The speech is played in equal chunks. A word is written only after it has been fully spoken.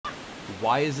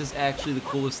Why is this actually the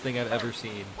coolest thing I've ever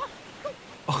seen?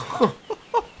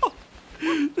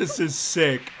 This is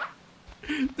sick.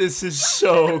 This is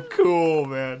so cool,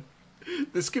 man.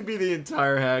 This could be the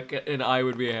entire hack, and I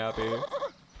would be happy.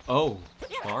 Oh,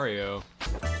 Mario.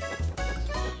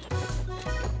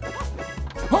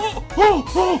 Oh, oh,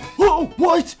 oh, oh,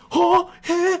 what? Huh?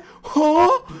 Huh?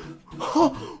 Huh? Huh?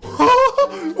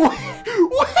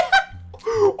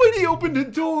 When he opened the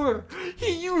door,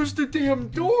 he used the damn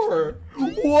door.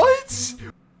 What?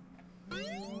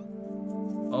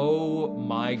 Oh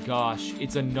my gosh,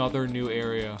 it's another new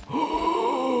area.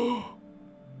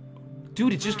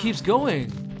 Dude, it just keeps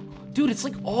going. Dude, it's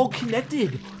like all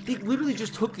connected. They literally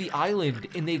just took the island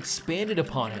and they expanded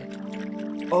upon it.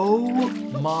 Oh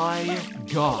my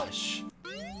gosh.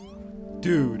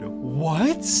 Dude,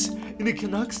 what? And it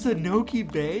connects to Noki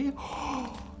Bay?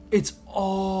 It's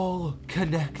all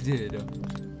connected.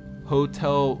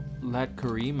 Hotel La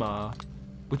Karima,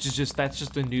 which is that's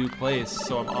just a new place,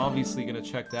 so I'm obviously gonna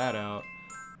check that out.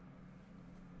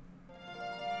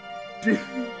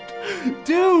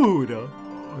 Dude,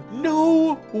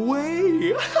 no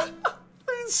way.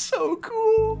 It's so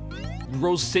cool.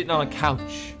 Bro's sitting on a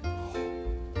couch.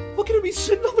 Look at him, he's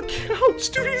sitting on the couch.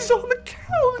 Dude, he's on the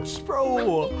couch,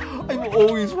 bro. I've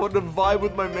always wanted to vibe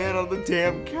with my man on the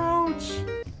damn couch.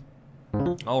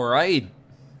 All right.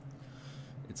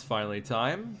 It's finally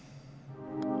time.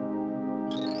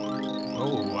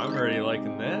 Oh, I'm already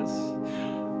liking this.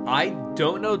 I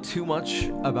don't know too much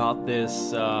about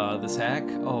this this hack.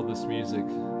 Oh, this music.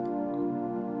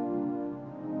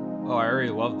 Oh, I already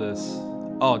love this.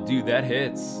 Oh, dude, that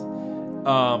hits.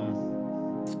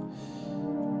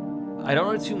 I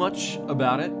don't know too much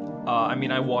about it. I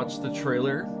mean, I watched the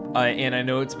trailer, and I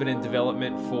know it's been in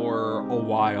development for a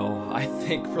while. I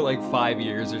think for like 5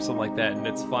 years or something like that, and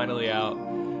it's finally out.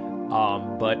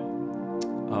 But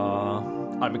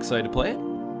I'm excited to play it.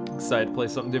 Excited to play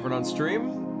something different on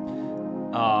stream.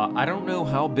 I don't know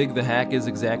how big the hack is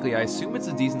exactly. I assume it's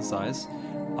a decent size.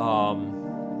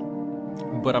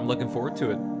 But I'm looking forward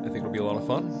to it. I think it'll be a lot of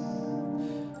fun.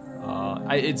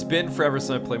 It's been forever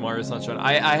since I played Mario Sunshine.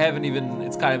 I haven't even,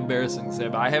 it's kind of embarrassing to say,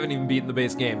 but I haven't even beaten the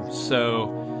base game. So,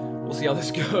 we'll see how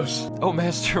this goes. Oh,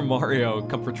 Master Mario,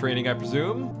 come for training, I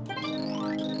presume?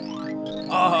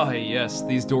 Ah, yes,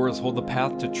 these doors hold the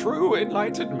path to true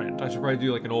enlightenment. I should probably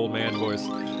do like an old man voice.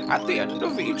 At the end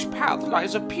of each path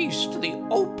lies a piece to the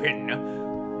open.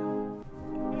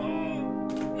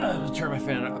 Turn my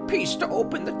fan on. A piece to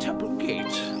open the temple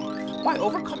gate. By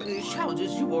overcoming these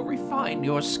challenges, you will refine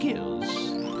your skills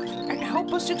and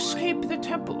help us escape the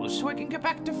temple so I can get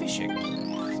back to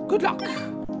fishing. Good luck.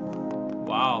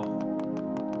 Wow.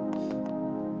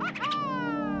 I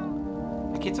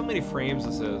can't tell how many frames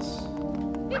this is.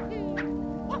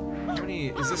 How many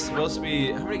is this supposed to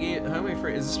be? How many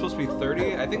frames is this supposed to be?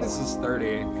 30? I think this is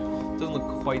 30. Doesn't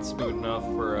look quite smooth enough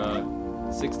for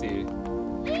 60.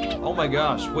 Oh my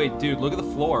gosh! Wait, dude, look at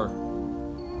the floor.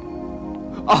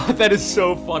 Oh, that is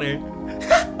so funny.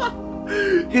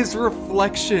 His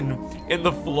reflection in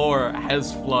the floor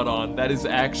has flood on. That is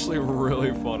actually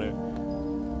really funny.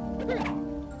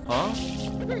 Huh?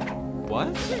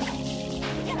 What?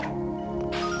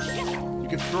 You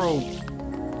can throw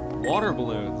water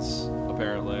balloons,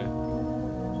 apparently.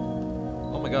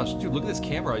 Oh my gosh, dude, look at this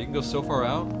camera. You can go so far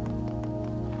out.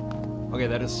 Okay,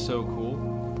 that is so cool.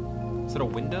 Is that a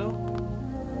window?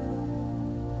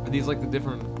 Are these like the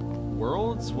different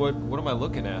worlds? What am I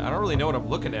looking at? I don't really know what I'm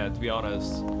looking at, to be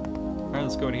honest. Alright,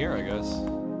 let's go in here, I guess.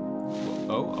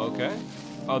 Oh, okay.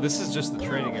 Oh, this is just the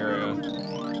training area.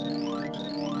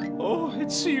 Oh,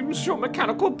 it seems your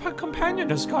mechanical companion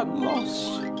has gotten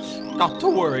lost. Not to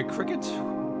worry, Cricket.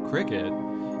 Cricket?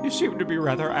 You seem to be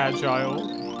rather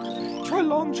agile. Try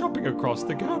long jumping across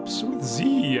the gaps with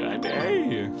Z and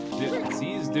A. Dude,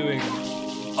 Z's doing...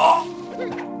 Oh!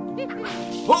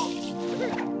 Oh!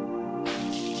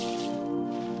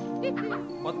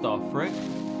 What the frick?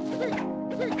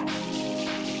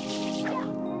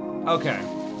 Okay.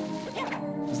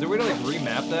 Is there a way to like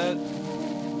remap that?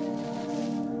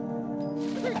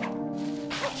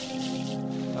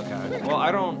 Okay. Well,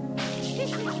 I don't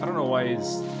know why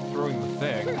he's throwing the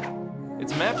thing.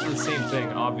 It's mapped to the same thing,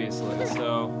 obviously,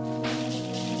 so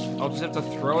I'll just have to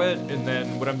throw it, and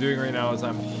then what I'm doing right now is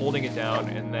I'm holding it down,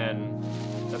 and then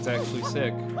that's actually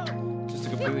sick. Just a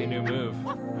completely new move.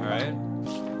 Alright?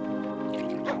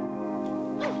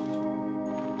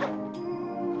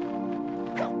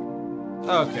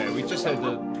 Okay, we just had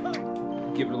to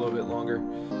give it a little bit longer.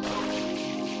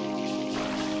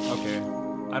 Okay.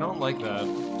 I don't like that.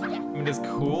 I mean, it's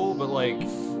cool, but like,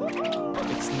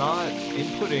 it's not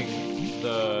inputting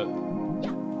the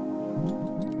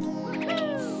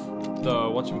the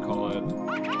whatchamacallit.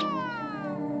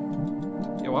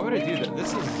 Yeah, why would I do that?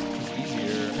 This is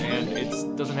easier, and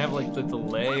it doesn't have like the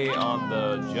delay on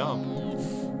the jump.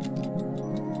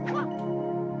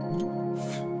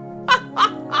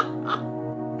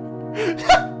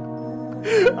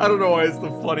 I don't know why it's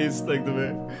the funniest thing to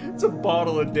me. It's a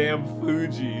bottle of damn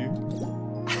Fuji.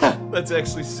 That's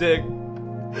actually sick.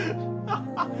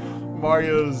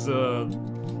 Mario's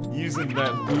using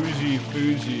that bougie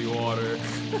Fuji water.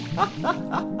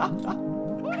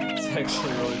 It's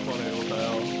actually really funny. What the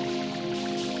hell?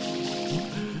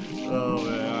 Oh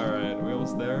man, alright. Are we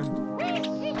almost there?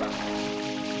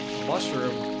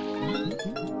 Mushroom.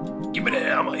 Give me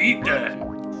that, I'm gonna eat that.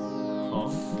 Huh?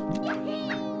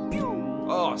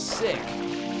 Oh, sick.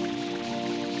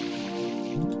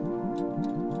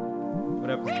 What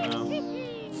happens now?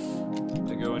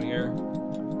 I go in here.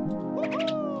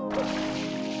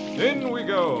 In we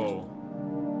go.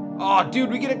 Oh, dude,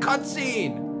 we get a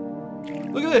cutscene.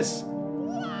 Look at this.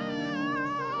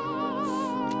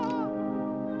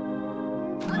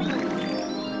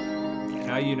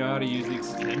 Now you know how to use the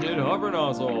extended hover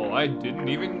nozzle. I didn't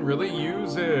even really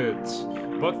use it,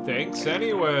 but thanks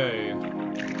anyway.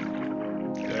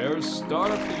 There's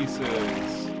star pieces. Is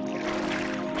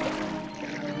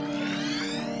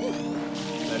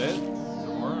that it? Is there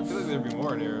more? I feel like there'd be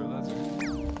more in here. That's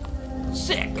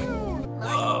sick.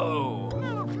 Whoa.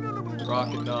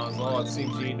 Rocket nozzle. Oh, it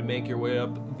seems you need to make your way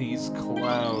up these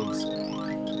clouds.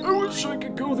 I wish I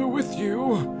could go there with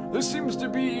you. There seems to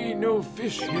be no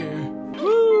fish here.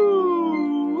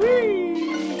 Woo-wee.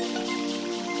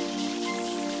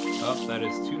 Oh, that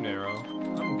is too narrow.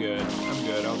 I'm good. I'm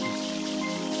good.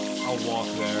 I'll walk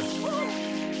there.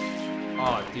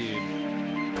 Oh, dude.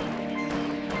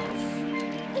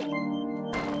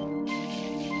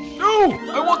 No!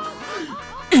 I want...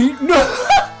 No!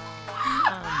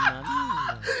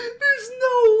 There's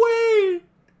no way!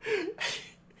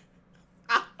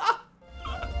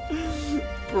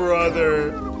 Brother.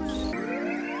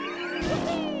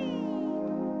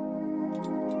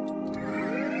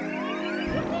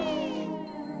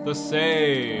 The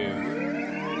save.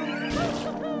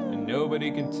 And nobody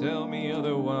can tell me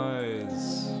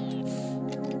otherwise.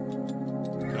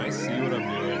 Can I see what I'm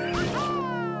doing?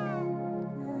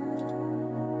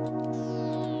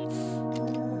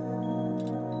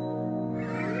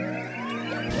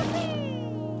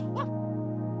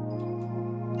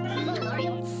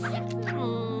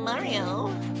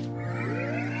 Mario.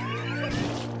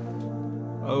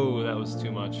 Oh, that was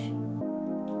too much.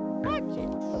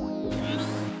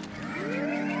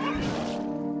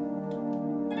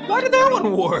 Why did that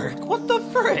one work? What the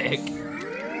frick?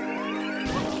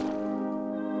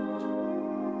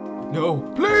 No,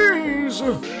 please!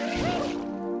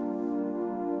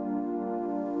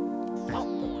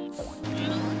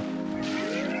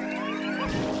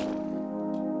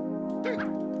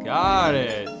 Got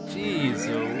it. Jeez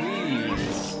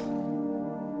Louise.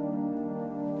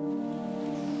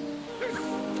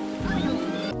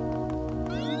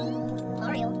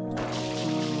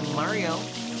 Mario.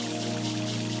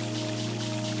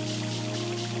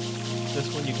 This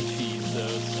one you can cheat though,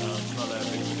 so it's not that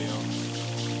big of a deal.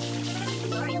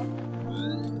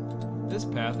 This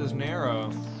path is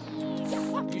narrow.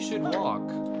 You should walk.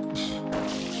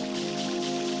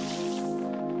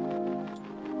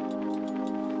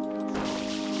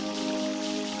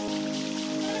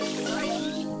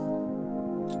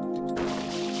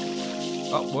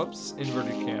 Oh, whoops.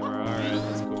 Inverted camera. Alright,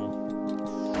 that's cool.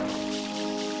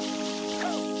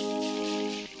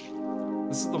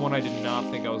 This is the one I did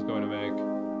not think I was going to make.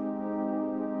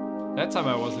 That time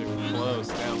I wasn't even close.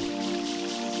 Damn.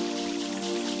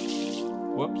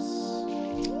 Whoops.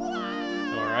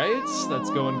 Alright, that's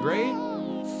going great.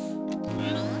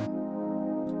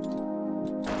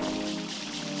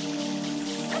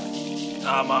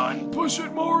 Come on, push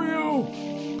it, Mario!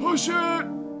 Push it!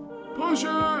 Push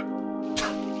it!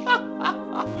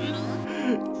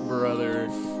 Brother.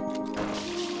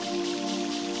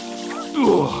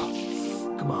 Ugh.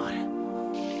 Come on.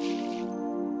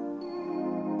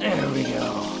 There we go.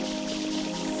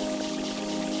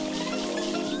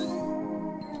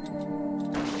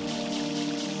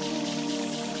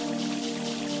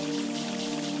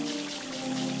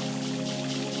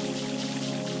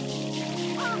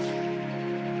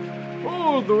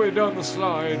 All the way down the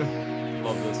slide.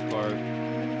 Love this part.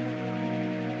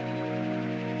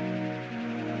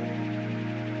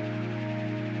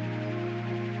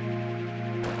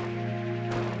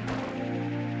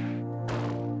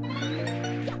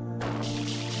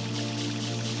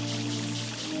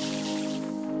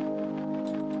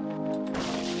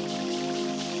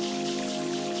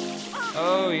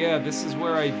 Oh yeah, this is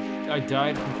where I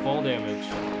died from fall damage.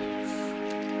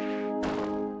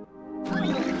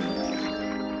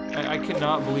 I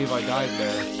cannot believe I died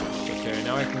there. Okay,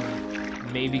 now I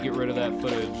can maybe get rid of that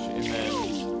footage, and then...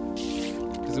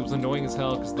 Because it was annoying as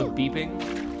hell, because the beeping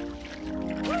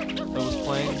that was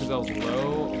playing, because I was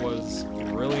low, was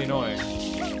really annoying.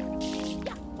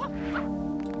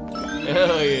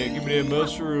 Hell yeah, give me that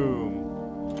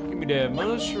mushroom. Give me that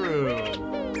mushroom.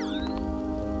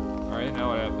 Alright, now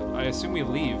what happens? I assume we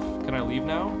leave. Can I leave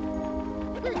now?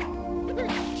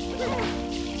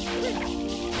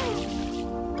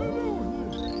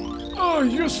 Ah,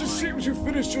 yes, it seems you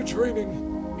finished your training.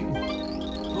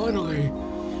 Finally,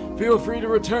 feel free to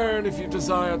return if you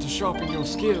desire to sharpen your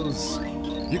skills.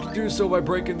 You can do so by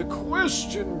breaking the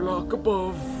question block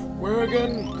above. Where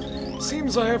again?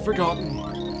 Seems I have forgotten.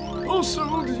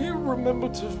 Also, do remember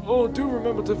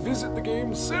to visit the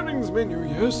game's settings menu,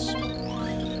 yes?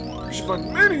 You should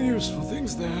find many useful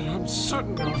things there, I'm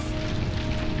certain of.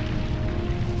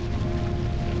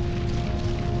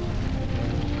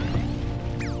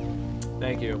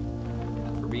 Thank you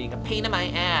for being a pain in my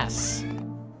ass.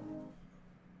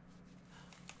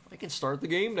 I can start the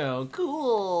game now.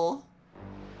 Cool.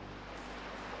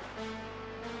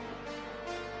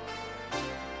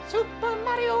 Super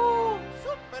Mario.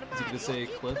 Is he gonna say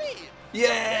Eclipse?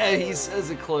 Yeah, he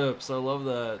says Eclipse. I love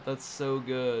that. That's so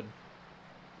good.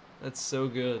 That's so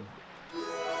good.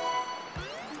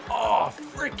 Oh,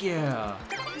 frick yeah.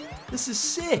 This is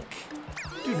sick.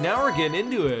 Dude, now we're getting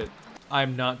into it.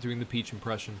 I'm not doing the Peach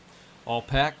impression. All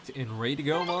packed and ready to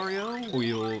go, Mario?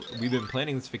 We've been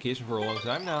planning this vacation for a long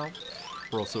time now.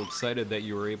 We're also excited that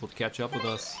you were able to catch up with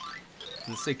us.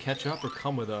 Does it say catch up or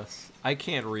come with us? I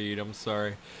can't read, I'm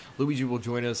sorry. Luigi will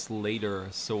join us later,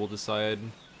 so we'll decide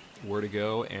where to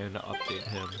go and update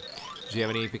him. Do you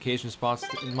have any vacation spots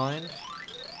in mind?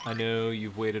 I know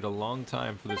you've waited a long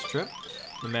time for this trip.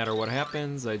 No matter what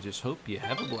happens, I just hope you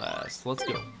have a blast. Let's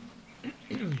go.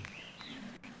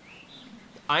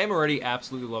 I am already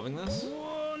absolutely loving this.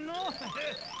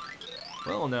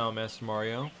 Well now, Master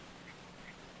Mario.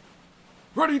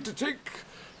 Ready to take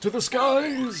to the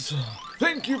skies.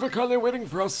 Thank you for kindly waiting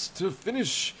for us to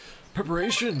finish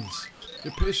preparations.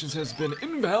 Your patience has been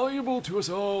invaluable to us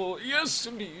all. Yes,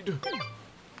 indeed.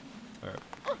 Alright.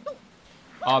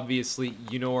 Obviously,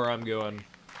 you know where I'm going.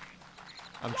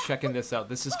 I'm checking this out.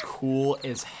 This is cool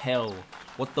as hell.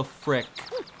 What the frick?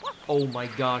 Oh my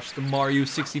gosh, the Mario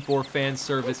 64 fan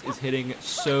service is hitting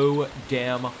so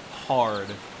damn hard.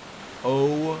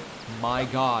 Oh my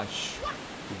gosh.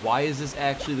 Why is this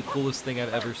actually the coolest thing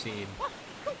I've ever seen?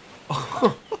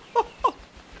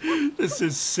 This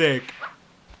is sick.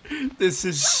 This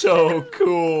is so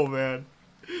cool, man.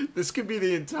 This could be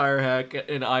the entire hack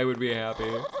and I would be happy.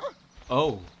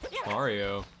 Oh,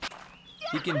 Mario.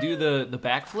 He can do the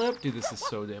backflip? Dude, this is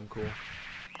so damn cool.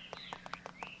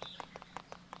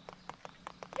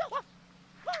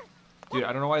 Dude,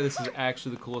 I don't know why this is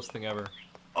actually the coolest thing ever.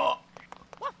 Oh!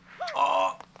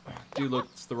 Oh! Dude, look,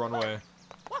 it's the runway.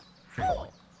 Are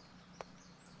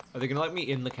they gonna let me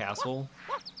in the castle?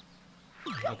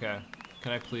 Okay.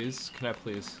 Can I please? Can I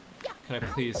please? Can I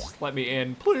please let me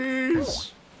in?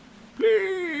 Please!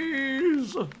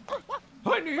 Please!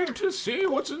 I need to see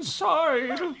what's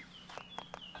inside!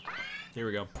 Here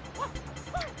we go.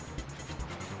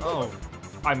 Oh.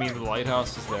 I mean, the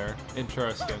lighthouse is there.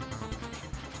 Interesting.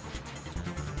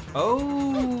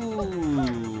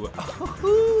 Oh!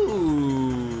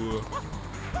 Oh!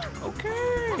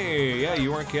 Okay! Yeah,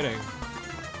 you weren't kidding.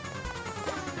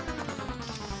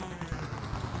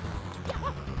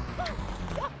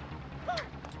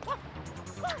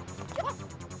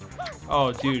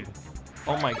 Oh, dude.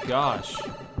 Oh my gosh.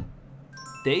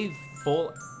 They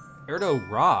full...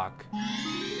 Erdo Rock?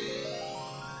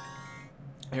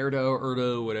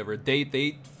 Erdo, whatever.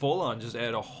 They full on just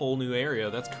added a whole new area.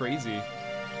 That's crazy.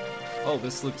 Oh,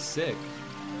 this looks sick.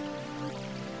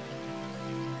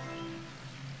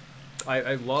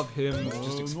 I love him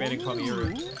just expanding upon the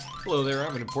area. Hello there, I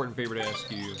have an important favor to ask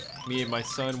you. Me and my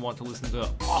son want to listen to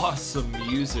awesome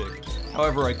music.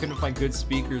 However, I couldn't find good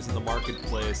speakers in the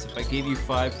marketplace. If I gave you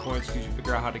 5 coins, could you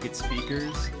figure out how to get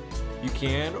speakers? You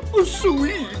can? Oh,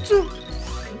 sweet!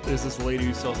 There's this lady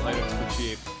who sells items for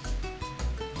cheap.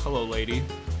 Hello, lady.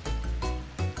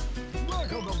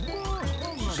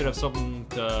 You should have something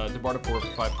to barter for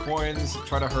 5 coins.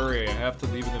 Try to hurry, I have to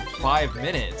leave within 5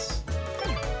 minutes.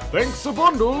 Thanks a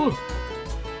bundle.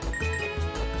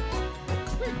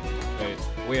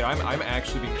 Wait, I'm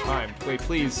actually being timed. Wait,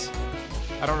 please.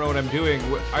 I don't know what I'm doing.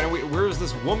 Where is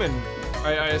this woman?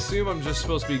 I assume I'm just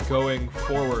supposed to be going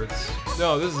forwards.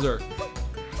 No, this is her.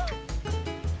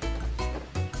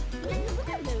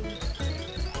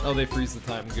 Oh, they freeze the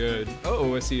time. Good.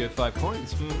 Oh, I see you have 5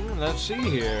 coins. Let's see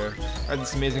here. Alright,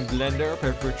 this amazing blender,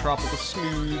 perfect for tropical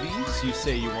smoothies. You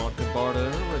say you want to barter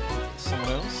with someone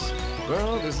else?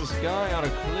 Well, there's this guy on a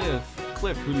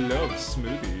cliff who loves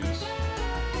smoothies.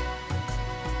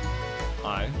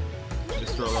 Hi,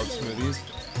 Mr. I love smoothies.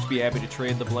 Just be happy to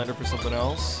trade the blender for something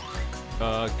else.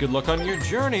 Good luck on your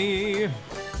journey.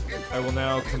 I will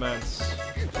now commence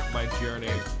my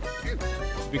journey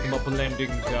to become a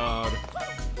blending god.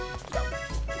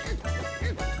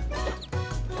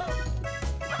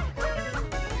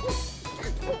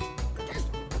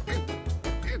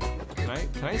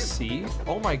 Can I see?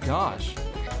 Oh my gosh.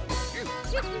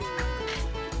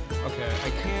 Okay, I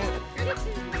can't.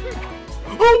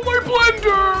 Oh, my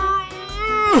blender!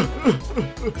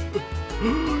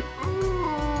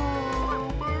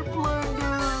 Oh, my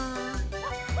blender!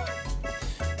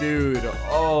 Dude,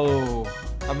 oh.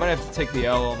 I might have to take the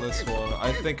L on this one.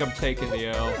 I think I'm taking the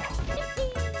L.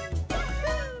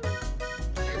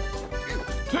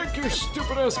 Take your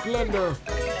stupid ass blender.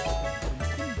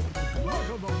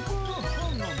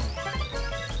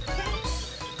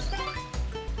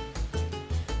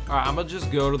 Alright, I'm gonna just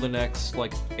go to the next,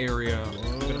 like, area.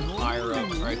 I'm gonna higher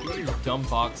up. Alright, give me a dumb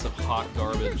box of hot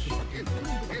garbage.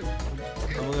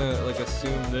 I'm gonna, like,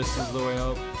 assume this is the way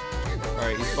up.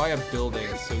 Alright, he's by a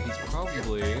building, so he's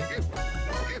probably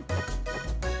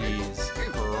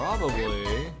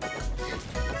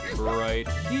right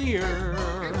here.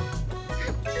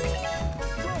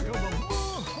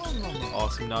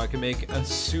 Awesome, now I can make a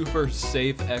super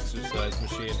safe exercise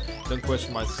machine. Don't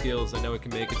question my skills, I know it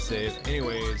can make it safe.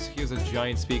 Anyways, here's a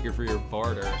giant speaker for your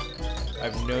barter. I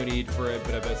have no need for it,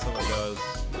 but I bet someone does.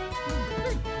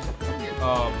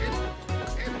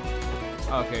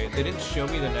 Okay, they didn't show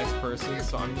me the next person,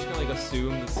 so I'm just gonna like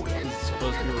assume this is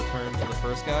supposed to be returned to the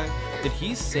first guy. Did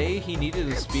he say he needed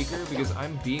a speaker? Because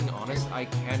I'm being honest, I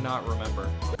cannot remember.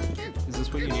 Is this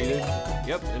what you needed?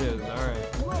 Yep, it is.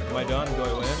 Alright. Am I done? Do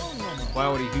I win?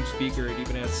 Wow, what a huge speaker. It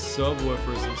even has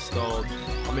subwoofers installed.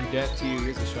 I'm in debt to you.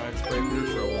 Here's a shine spray for your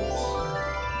troubles.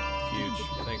 Huge.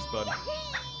 Thanks, bud.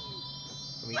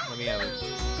 Let me have it.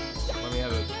 Let me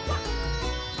have it.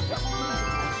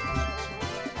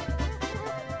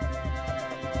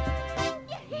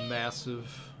 Massive.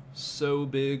 So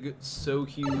big. So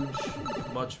huge.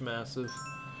 Much massive.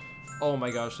 Oh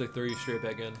my gosh, they throw you straight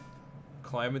back in.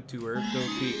 Climb it to Earth, don't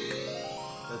peak.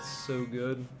 That's so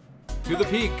good. To the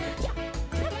peak!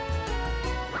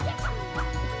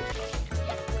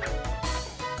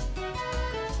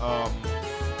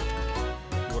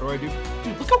 What do I do?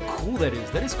 Dude, look how cool that is.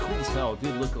 That is cool as hell.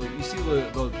 Dude, look, like, you see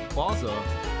the plaza?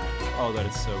 Oh, that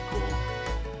is so cool.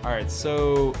 Alright,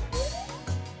 so...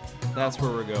 that's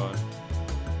where we're going.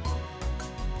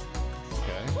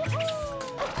 Okay.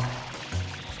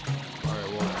 Alright,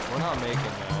 well, we're not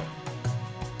making that.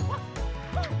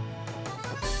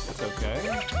 It's okay.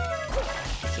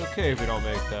 It's okay if we don't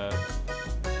make that.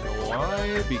 You know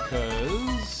why?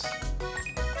 Because...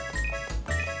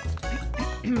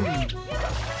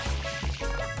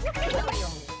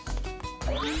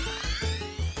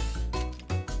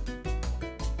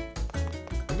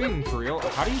 I'm being for real.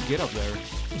 How do you get up there?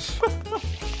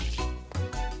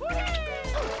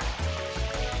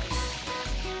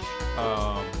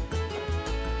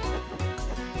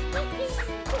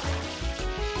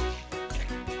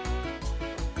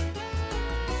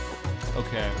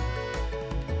 Okay.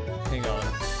 Hang on.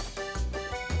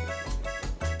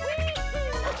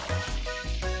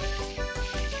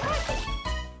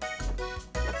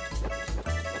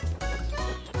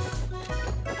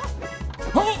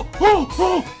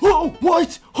 Oh,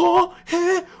 what? Huh?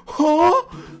 Huh?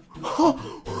 Huh?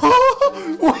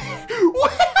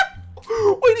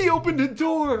 When he opened the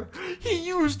door, he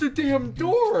used the damn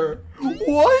door.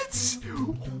 What?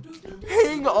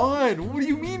 Hang on. What do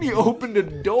you mean he opened the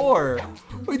door?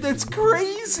 Wait, that's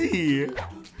crazy.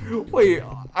 Wait,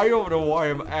 I don't know why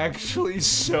I'm actually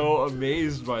so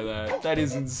amazed by that. That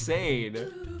is insane.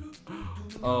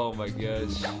 Oh my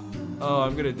gosh. Oh,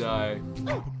 I'm gonna die.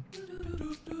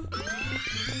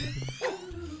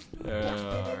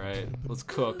 Alright, let's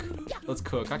cook. Let's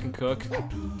cook. I can cook.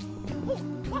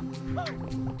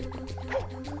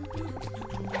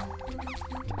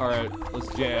 Alright,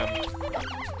 let's jam.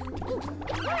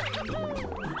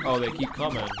 Oh, they keep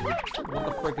coming. What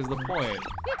the frick is the point?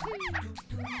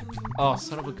 Oh,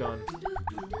 son of a gun.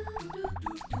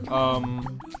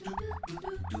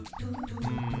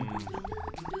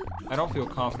 I don't feel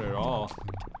confident at all.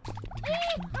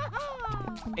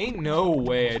 Ain't no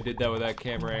way I did that with that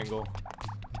camera angle.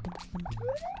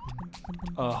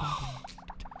 Ugh.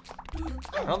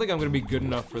 I don't think I'm gonna be good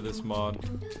enough for this mod.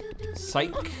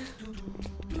 Psych.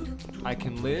 I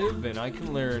can live and I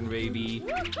can learn, baby.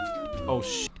 Oh,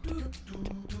 sh.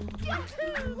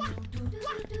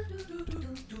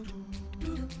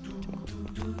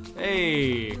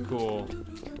 Hey, cool.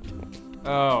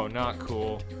 Oh, not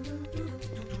cool.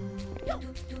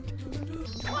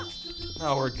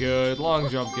 Oh, we're good. Long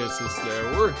jump gets us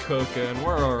there. We're cooking.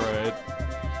 We're alright.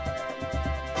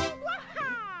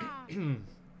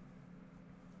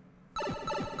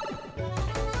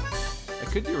 I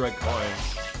could do red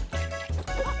coins.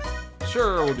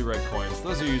 Sure, we'll do red coins.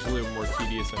 Those are usually more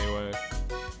tedious anyway.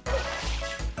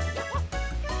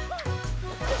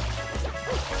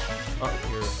 Oh,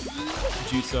 here.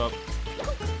 Juice up.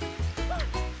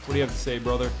 What do you have to say,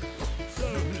 brother?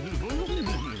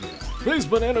 These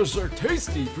bananas are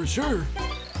tasty for sure.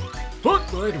 But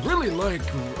what I'd really like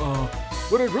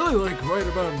right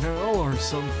about now are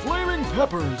some flaming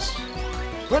peppers.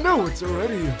 I know it's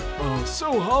already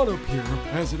so hot up here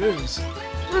as it is.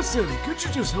 Listen, could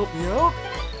you just help me out?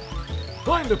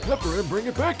 Find a pepper and bring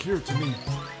it back here to me.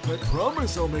 I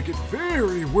promise I'll make it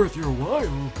very worth your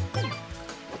while. I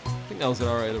think that was an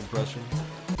alright impression.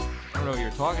 I don't know what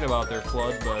you're talking about there,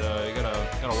 Flood, but you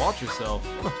gotta watch yourself.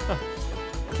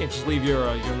 You can't just leave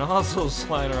your nozzles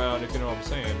sliding around, if you know what I'm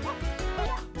saying.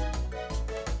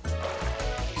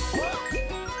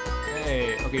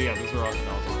 Hey, okay, yeah, those are rocket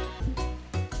nozzles.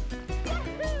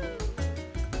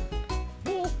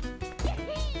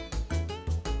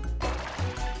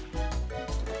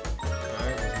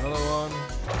 Alright, there's another one.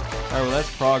 Alright, well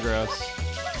that's progress.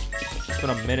 It's been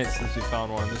a minute since we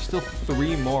found one. There's still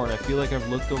 3 more, and I feel like I've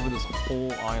looked over this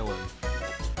whole island.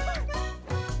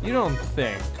 You don't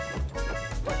think?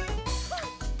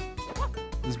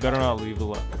 This better not leave the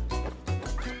left.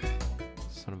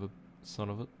 Son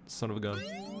of a gun.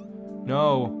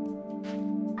 No.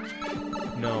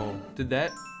 No. Did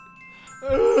that?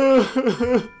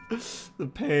 The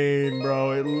pain,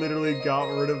 bro. It literally got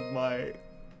rid of my...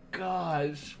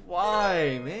 Gosh,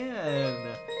 why,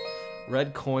 man?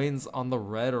 Red coins on the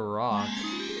red rock.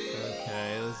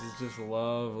 Okay, this is just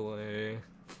lovely.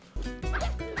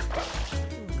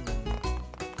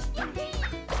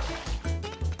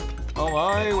 Oh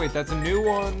my, wait, that's a new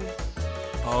one.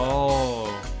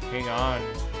 Oh, hang on.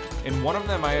 In one of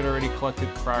them I had already collected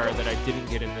prior that I didn't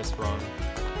get in this run.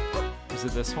 Is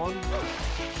it this one?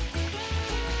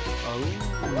 Oh,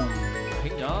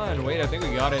 hang on. Wait, I think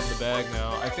we got it in the bag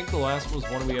now. I think the last one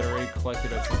was one we had already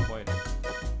collected at some point.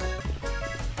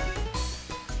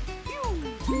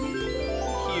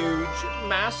 Huge,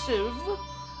 massive.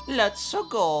 Let's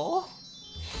go.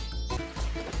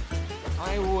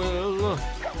 I will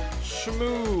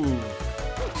schmoo.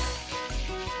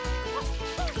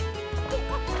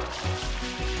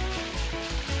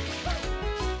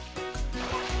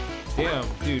 Damn,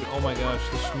 dude, oh my gosh,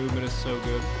 the schmovement is so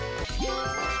good.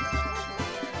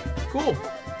 Cool.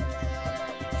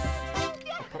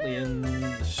 I'll probably end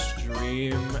the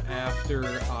stream after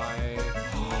I...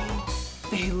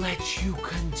 They let you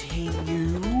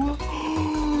continue?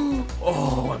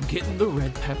 Oh, I'm getting the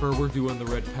red pepper. We're doing the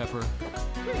red pepper.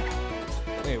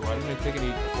 Hey, why didn't I take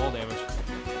any fall damage?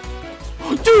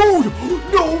 Dude!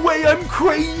 No way, I'm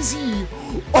crazy!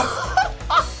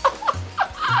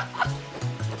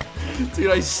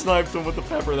 Dude, I sniped him with the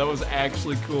pepper. That was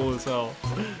actually cool as hell.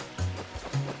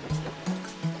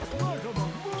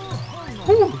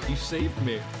 Whew, you saved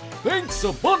me. Thanks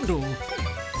a bundle.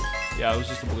 Yeah, it was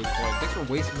just a blue coin. Thanks for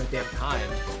wasting my damn time,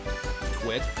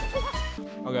 twit.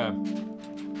 Okay.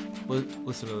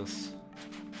 Listen to this.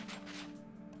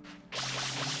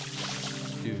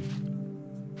 Dude.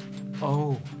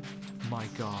 Oh my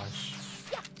gosh.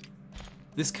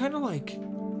 This kind of like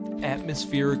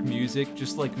atmospheric music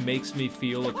just like makes me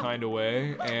feel a kind of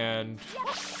way, and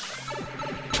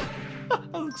I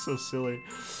look so silly.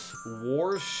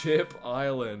 Warship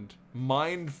Island.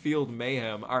 Minefield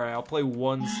Mayhem. Alright, I'll play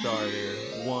 1 star here.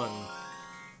 1.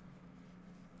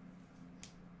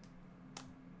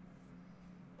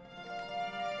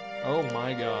 Oh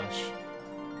my gosh.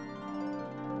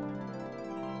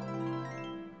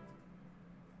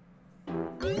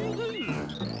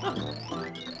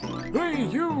 Hey,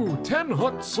 you, 10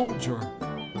 hot soldier.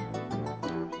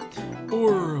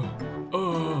 Or,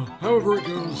 however it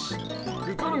goes.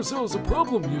 We've got ourselves a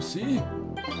problem, you see.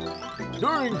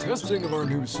 During testing of our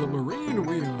new submarine,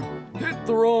 we, hit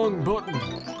the wrong button.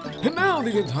 And now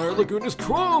the entire lagoon is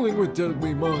crawling with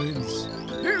deadly mines.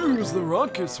 Use the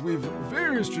rockets we've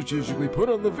very strategically put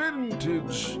on the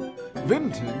vintage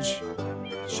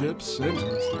ships.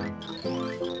 Interesting.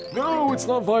 No, it's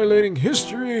not violating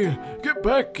history. Get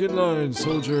back in line,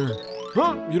 soldier.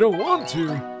 Huh? You don't want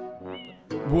to?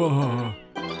 Whoa.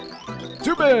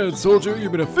 Too bad, soldier.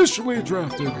 You've been officially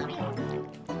drafted.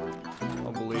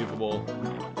 Unbelievable.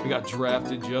 We got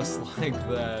drafted just like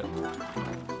that.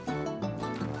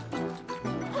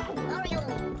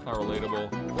 How relatable.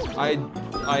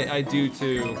 I do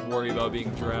too worry about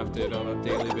being drafted on a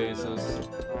daily basis.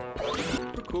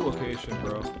 What a cool location,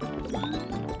 bro.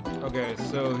 Okay,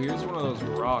 so here's one of those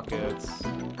rockets.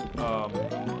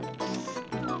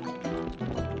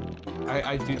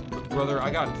 I do, brother,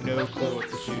 I got no clue what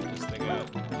to shoot this thing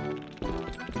at.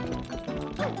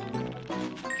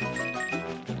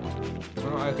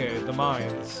 Oh, okay, the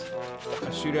mines. I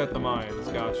shoot at the mines,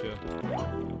 gotcha.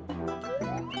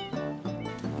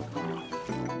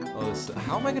 Oh,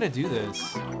 how am I gonna do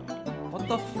this? What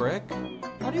the frick?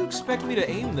 How do you expect me to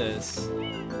aim this?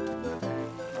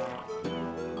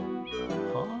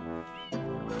 Huh?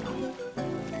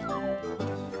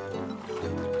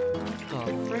 What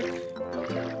the frick?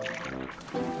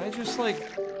 Can I just like...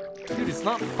 Dude, it's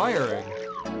not firing.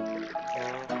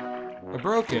 I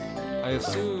broke it. I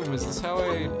assume, is this how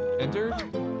I entered?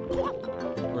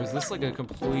 Or is this like a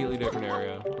completely different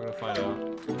area? We're gonna find out.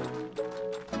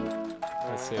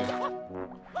 Let's see.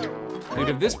 Dude,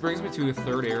 if this brings me to a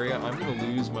third area, I'm gonna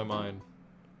lose my mind.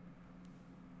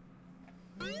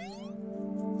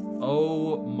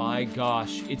 Oh my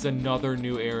gosh, it's another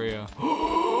new area.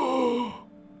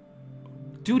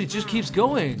 Dude, it just keeps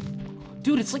going.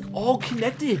 Dude, it's like all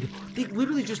connected. They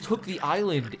literally just took the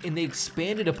island and they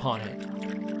expanded upon it.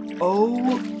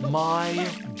 Oh my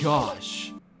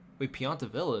gosh. Wait, Pianta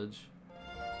Village?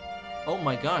 Oh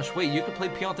my gosh, wait, you can play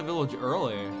Pianta Village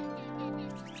early.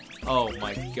 Oh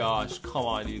my gosh, come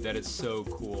on, dude, that is so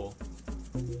cool.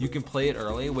 You can play it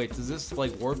early? Wait, does this,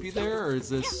 like, warp you there, or is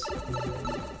this...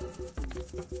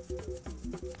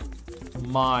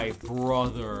 My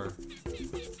brother.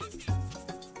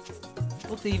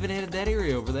 Look, they even added that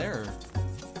area over there.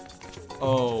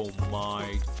 Oh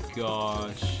my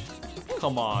gosh.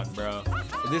 Come on, bro.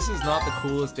 If this is not the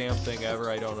coolest damn thing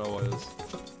ever, I don't know what is.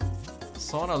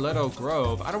 Sonaletto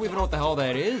Grove? I don't even know what the hell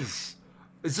that is.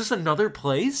 Is this another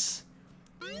place?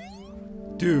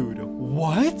 Dude,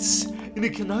 what? In the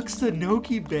connects to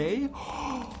Noki Bay?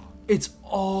 It's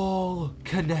all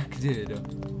connected.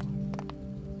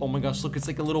 Oh my gosh, look, it's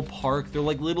like a little park. They're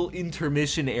like little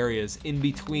intermission areas in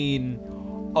between.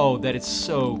 Oh, that is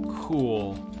so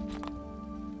cool.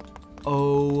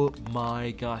 Oh my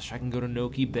gosh, I can go to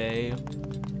Noki Bay.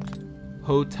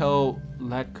 Hotel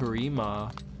La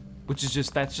Karima, which is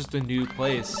that's just a new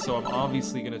place, so I'm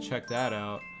obviously gonna check that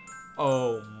out.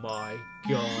 Oh my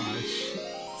gosh.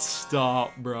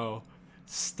 Stop, bro.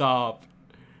 Stop.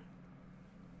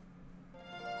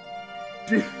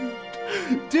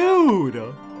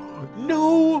 Dude!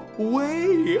 No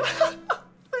way!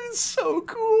 That's so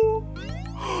cool!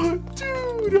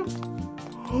 Dude!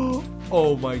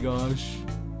 Oh my gosh.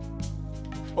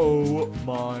 Oh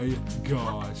my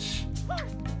gosh.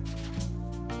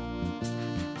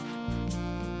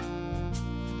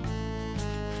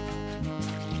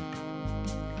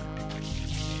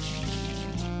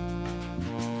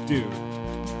 Dude.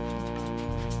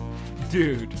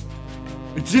 Dude.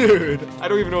 Dude. I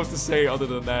don't even know what to say other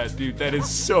than that, dude. That is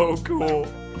so cool.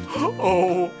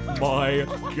 Oh my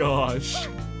gosh.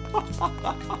 Dude.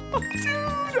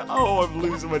 Oh, I'm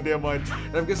losing my damn mind.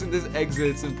 And I'm guessing this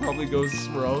exits and probably goes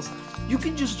somewhere else. You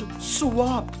can just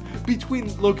swap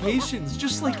between locations,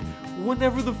 just like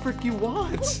whenever the frick you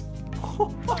want.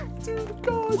 Oh, dude,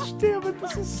 gosh damn it,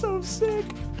 this is so sick.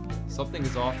 Something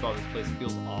is off about this place. It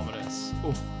feels ominous.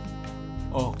 Oh.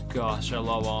 Oh gosh, I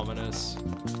love ominous.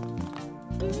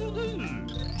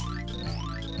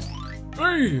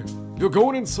 Hey, you're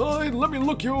going inside? Let me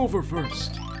look you over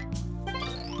first.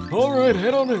 Alright,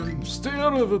 head on in. Stay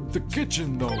out of the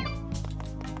kitchen, though.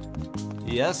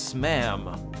 Yes, ma'am.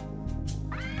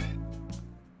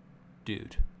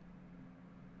 Dude.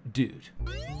 Dude.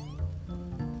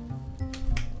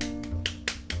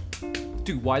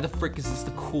 Dude, why the frick is this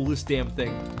the coolest damn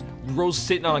thing? Bro's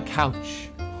sitting on a couch.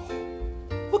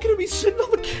 Look at him, he's sitting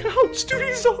on the couch. Dude,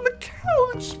 he's on the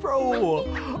couch, bro.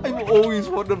 I've always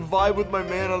wanted to vibe with my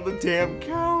man on the damn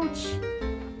couch.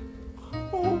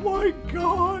 Oh my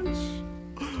gosh.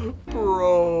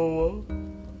 Bro.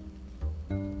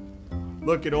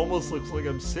 Look, it almost looks like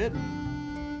I'm sitting.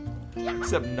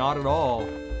 Except not at all.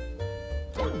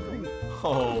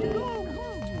 Oh.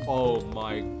 Oh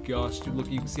my gosh, dude, look,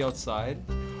 you can see outside.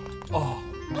 Oh.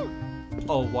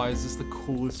 Oh, why is this the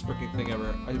coolest freaking thing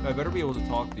ever? I better be able to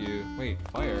talk to you. Wait,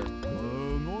 fire.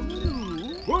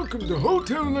 Welcome to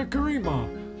Hotel La Karima.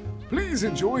 Please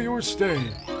enjoy your stay.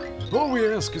 All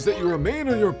we ask is that you remain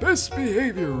on your best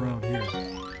behavior around here.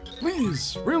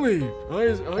 Please, really,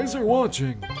 eyes are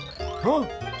watching. Huh?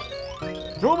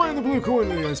 Don't mind the blue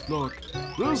coin in the ice block.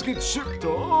 Those get shipped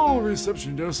to all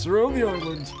reception desks around the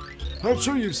island. I'm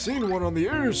sure you've seen one on the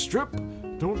airstrip.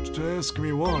 Don't ask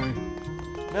me why.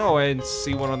 No, I didn't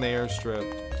see one on the airstrip.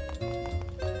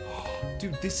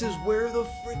 Dude, this is where the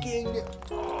freaking...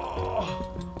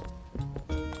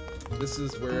 This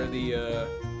is where the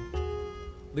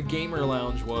gamer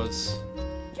lounge was.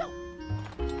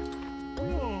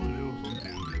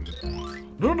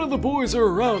 None of the boys are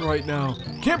around right now.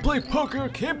 Can't play poker,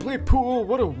 can't play pool,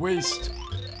 what a waste.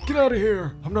 Get out of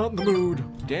here, I'm not in the mood.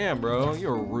 Damn, bro,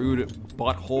 you're a rude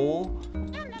butthole.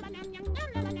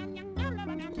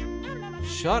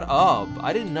 Shut up.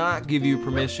 I did not give you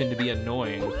permission to be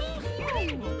annoying.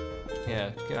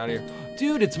 Yeah, get out of here.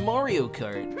 Dude, it's Mario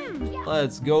Kart.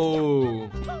 Let's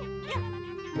go.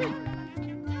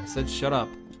 I said shut up.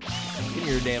 Get in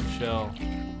your damn shell.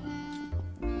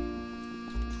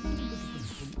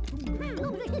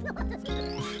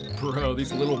 Bro,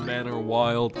 these little men are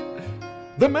wild.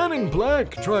 The men in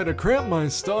black try to cramp my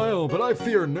style, but I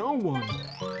fear no one.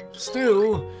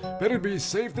 Still, better be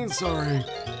safe than sorry.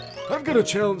 I've got a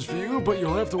challenge for you, but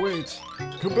you'll have to wait.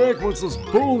 Come back once those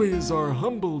bullies are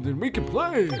humbled and we can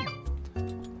play.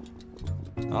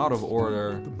 Out of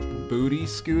order. Booty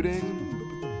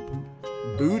scooting?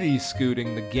 Booty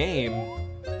scooting, the game?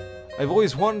 I've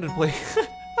always wanted to play...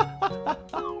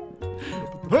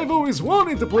 I've always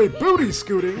wanted to play booty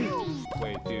scooting.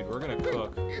 Wait, dude, we're gonna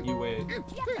cook. You wait.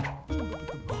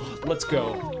 Let's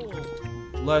go.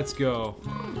 Let's go.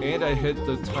 And I hit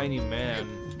the tiny man.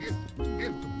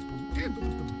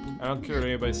 I don't care what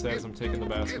anybody says, I'm taking the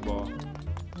basketball.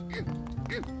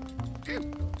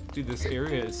 Dude, this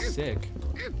area is sick.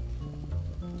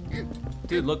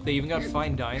 Dude, look, they even got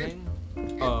fine dining?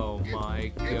 Oh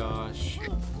my gosh.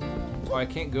 Oh, I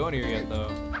can't go in here yet, though.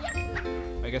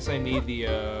 I guess I need the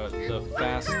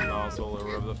fast nozzle, or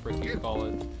whatever the frick you call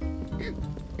it.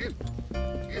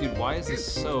 Dude, why is this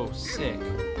so sick?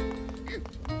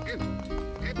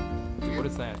 Dude, what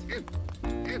is that?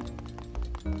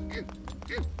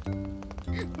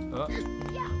 Oh.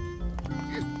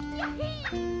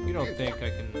 You don't think I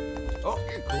can... Oh,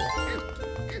 cool.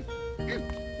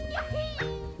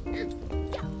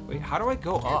 Wait, how do I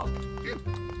go up?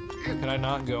 Can I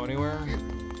not go anywhere?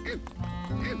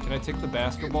 Can I take the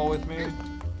basketball with me?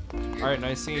 Alright,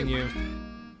 nice seeing you.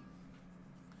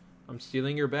 I'm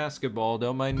stealing your basketball,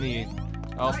 don't mind me.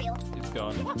 Oh, it's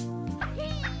gone.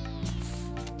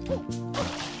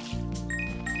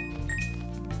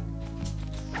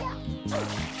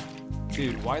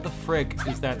 Dude, why the frick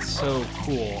is that so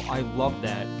cool? I love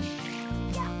that.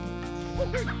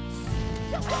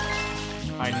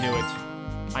 I knew it.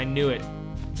 I knew it.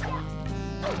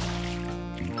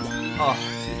 Oh,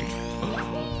 dude.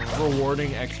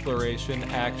 Rewarding exploration,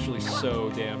 actually so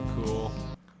damn cool.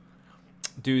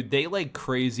 Dude, they like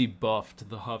crazy buffed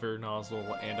the hover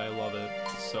nozzle, and I love it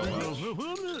so much.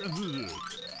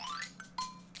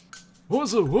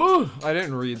 What's it? What? I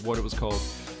didn't read what it was called.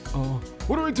 Oh,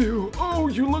 what do I do? Oh,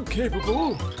 you look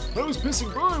capable. I was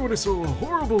passing by when I saw a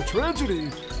horrible tragedy.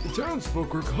 The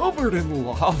townsfolk were covered in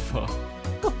lava.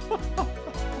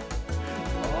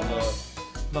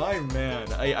 My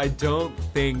man, I don't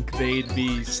think they'd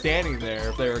be standing there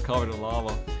if they were covered in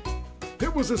lava.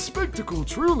 It was a spectacle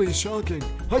truly shocking.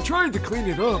 I tried to clean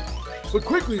it up, but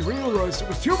quickly realized it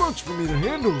was too much for me to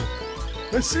handle.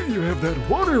 I see you have that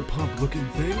water pump looking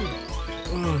thing.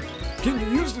 Can you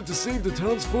use it to save the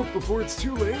townsfolk before it's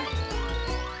too late?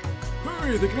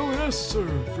 Hurry, they can only ask, sir,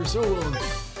 for so long.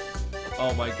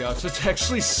 Oh my gosh, it's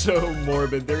actually so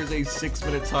morbid. There's a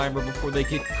 6-minute timer before they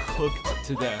get cooked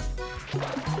to death.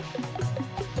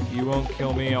 You won't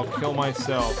kill me, I'll kill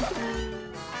myself.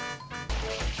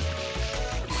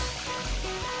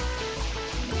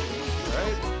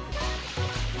 Alright.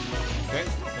 Okay,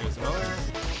 there's another.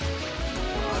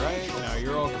 Alright, now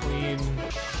you're all clean.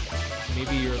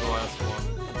 Maybe you're the last one.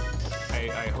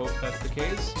 I hope that's the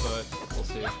case, but we'll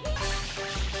see.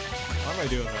 How am I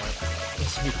doing that?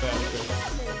 This will be faster.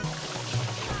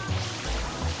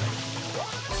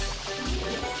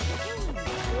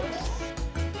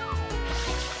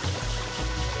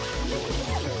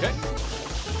 Okay.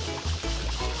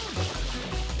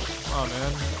 Oh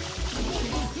man.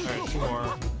 Alright, 2 more.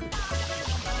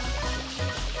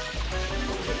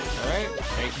 Alright.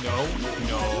 Hey, no.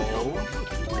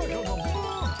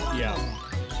 Yeah.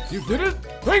 You did it?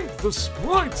 Thank the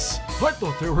sprites! I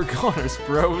thought they were Connor's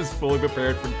bro was fully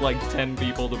prepared for like 10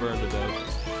 people to burn to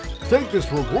death. Take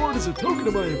this reward as a token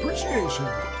of my appreciation.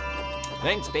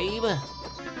 Thanks, babe.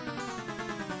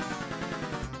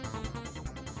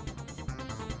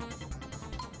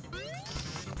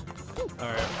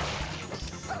 Alright.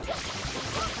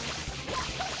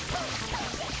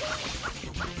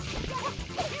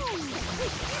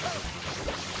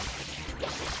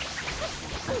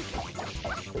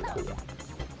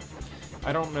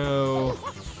 I don't know.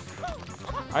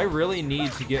 I really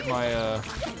need to get my,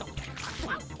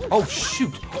 Oh,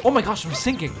 shoot! Oh my gosh, I'm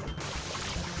sinking!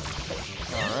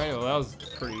 Alright, well, that was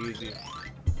pretty easy.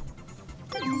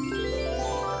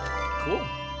 Cool.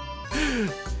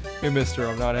 Hey, mister,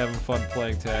 I'm not having fun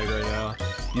playing tag right now.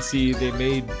 You see, they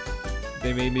made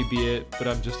me be it, but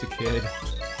I'm just a kid.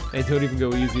 They don't even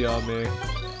go easy on me.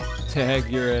 Tag,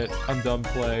 you're it. I'm done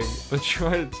playing. But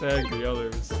try to tag the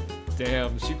others.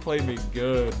 Damn, she played me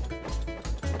good.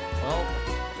 Well...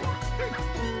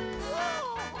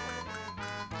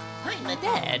 I'm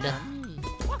dead.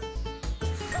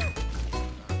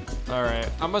 Alright,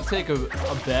 I'm gonna take a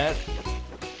bet.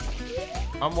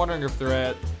 I'm wondering if they're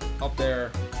at up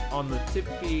there on the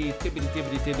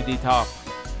tippity top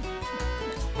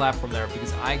platform there,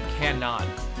 because I cannot.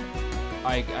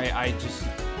 I just,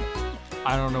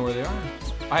 I don't know where they are.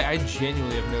 I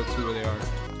genuinely have no clue where they are.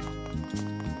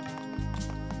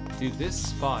 Dude, this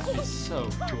spot is so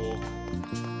cool.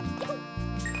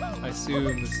 I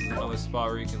assume this is another spot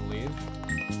where you can leave.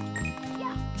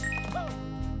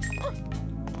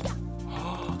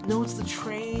 No, it's the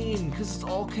train, because it's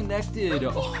all connected.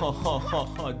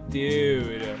 Oh,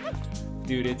 dude.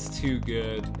 Dude, it's too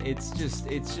good. It's just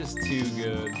too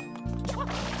good.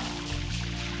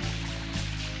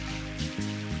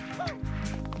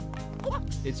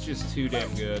 It's just too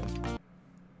damn good.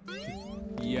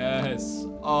 Yes.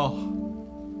 Oh.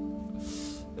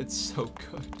 It's so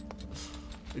good.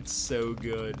 It's so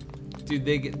good. Dude,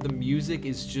 the music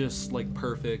is just like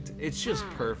perfect. It's just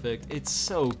perfect. It's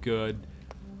so good.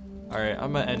 Alright,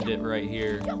 I'm gonna end it right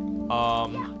here.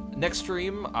 Next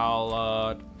stream,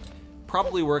 I'll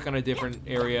probably work on a different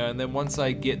area, and then once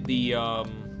I get the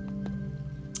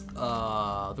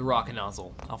rocket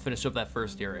nozzle, I'll finish up that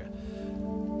first area.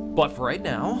 But for right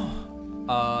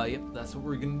now, yep, that's what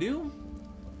we're gonna do.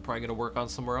 Probably gonna work on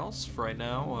somewhere else. For right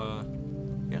now,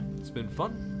 yeah, it's been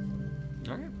fun.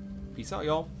 Alright, peace out,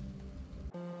 y'all.